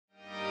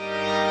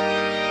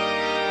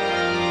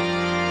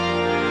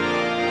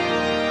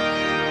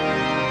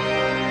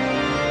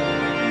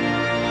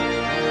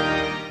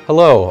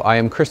Hello, I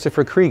am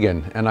Christopher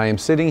Cregan, and I am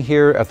sitting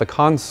here at the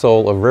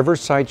console of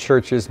Riverside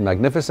Church's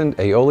magnificent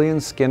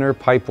Aeolian-Skinner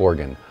pipe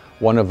organ,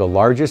 one of the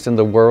largest in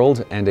the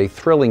world and a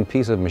thrilling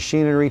piece of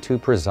machinery to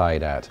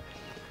preside at.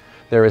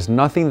 There is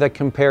nothing that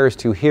compares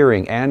to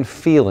hearing and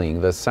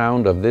feeling the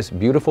sound of this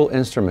beautiful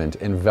instrument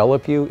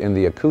envelop you in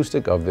the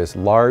acoustic of this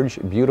large,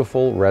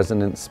 beautiful,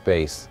 resonant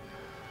space.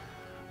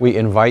 We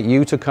invite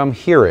you to come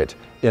hear it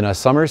in a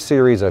summer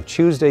series of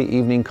Tuesday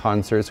evening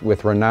concerts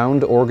with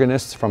renowned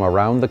organists from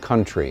around the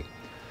country.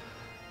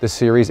 The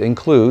series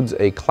includes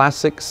a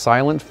classic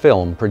silent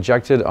film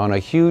projected on a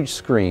huge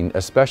screen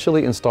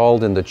especially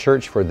installed in the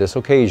church for this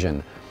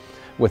occasion,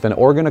 with an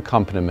organ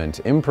accompaniment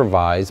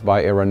improvised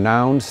by a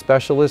renowned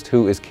specialist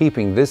who is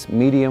keeping this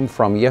medium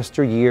from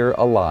yesteryear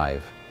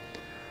alive.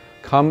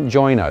 Come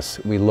join us.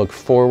 We look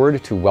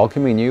forward to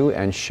welcoming you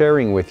and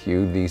sharing with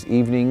you these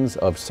evenings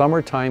of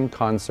summertime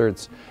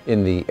concerts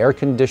in the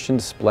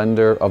air-conditioned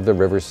splendor of the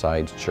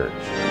Riverside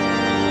Church.